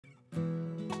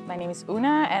My name is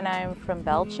Oona and I'm from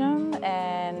Belgium,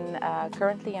 and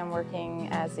currently I'm working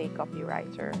as a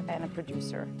copywriter and a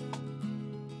producer.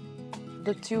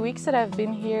 The 2 weeks that I've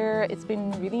been here, it's been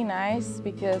really nice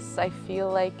because I feel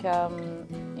like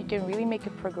you can really make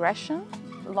a progression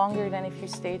longer than if you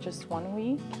stay just 1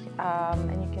 week,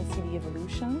 and you can see the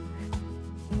evolution.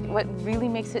 What really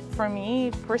makes it, for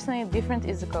me personally, different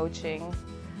is the coaching.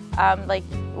 Like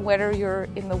whether you're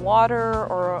in the water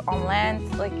or on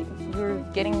land, like you're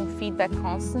getting feedback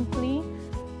constantly.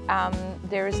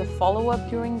 There is a follow-up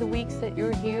during the weeks that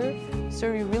you're here,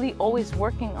 so you're really always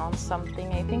working on something.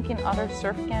 I think in other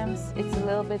surf camps it's a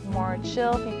little bit more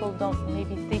chill. People don't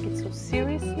maybe take it so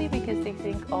seriously because they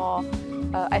think, oh,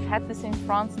 I've had this in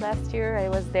France last year, I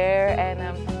was there, and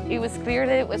it was clear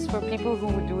that it was for people who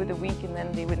would do it a week and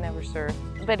then they would never surf.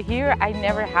 But here I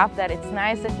never have that. It's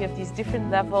nice that you have these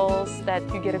different levels, that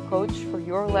you get a coach for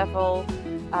your level,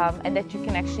 and that you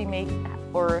can actually make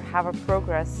or have a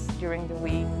progress during the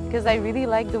week. Because I really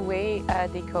like the way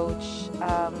they coach.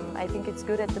 I think it's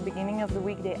good at the beginning of the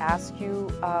week they ask you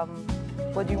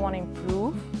what do you want to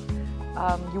improve.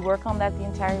 You work on that the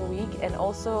entire week, and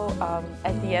also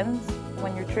at the end,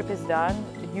 when your trip is done,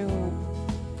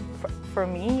 for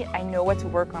me, I know what to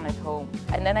work on at home.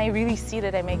 And then I really see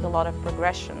that I make a lot of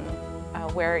progression.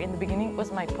 Where in the beginning it was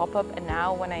my pop-up, and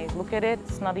now when I look at it,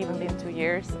 it's not even been 2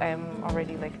 years, I'm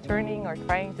already like turning or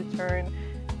trying to turn,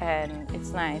 and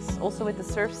it's nice. Also with the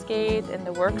surf skate and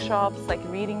the workshops, like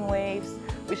reading waves,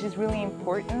 which is really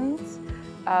important.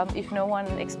 If no one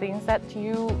explains that to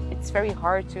you, it's very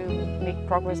hard to make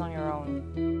progress on your own.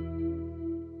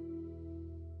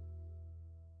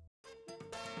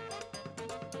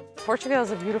 Portugal is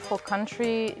a beautiful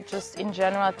country. Just in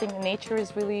general, I think the nature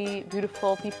is really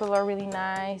beautiful. People are really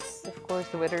nice. Of course,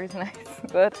 the weather is nice.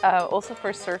 But also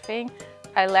for surfing,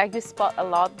 I like this spot a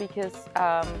lot because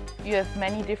you have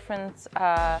many different,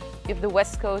 you have the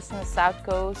west coast and the south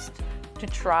coast to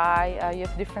try. You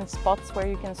have different spots where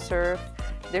you can surf.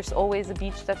 There's always a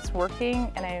beach that's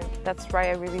working, and that's why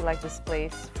I really like this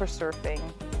place for surfing.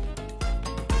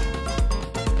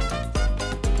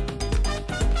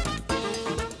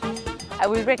 I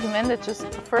would recommend it. Just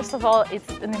first of all, it's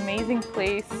an amazing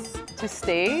place to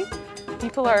stay.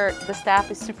 The staff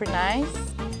is super nice.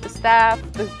 The staff,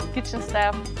 the kitchen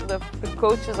staff, the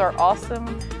coaches are awesome,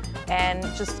 and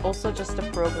also just the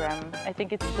program. I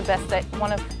think it's the best that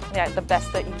the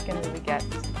best that you can really get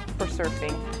for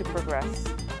surfing to progress.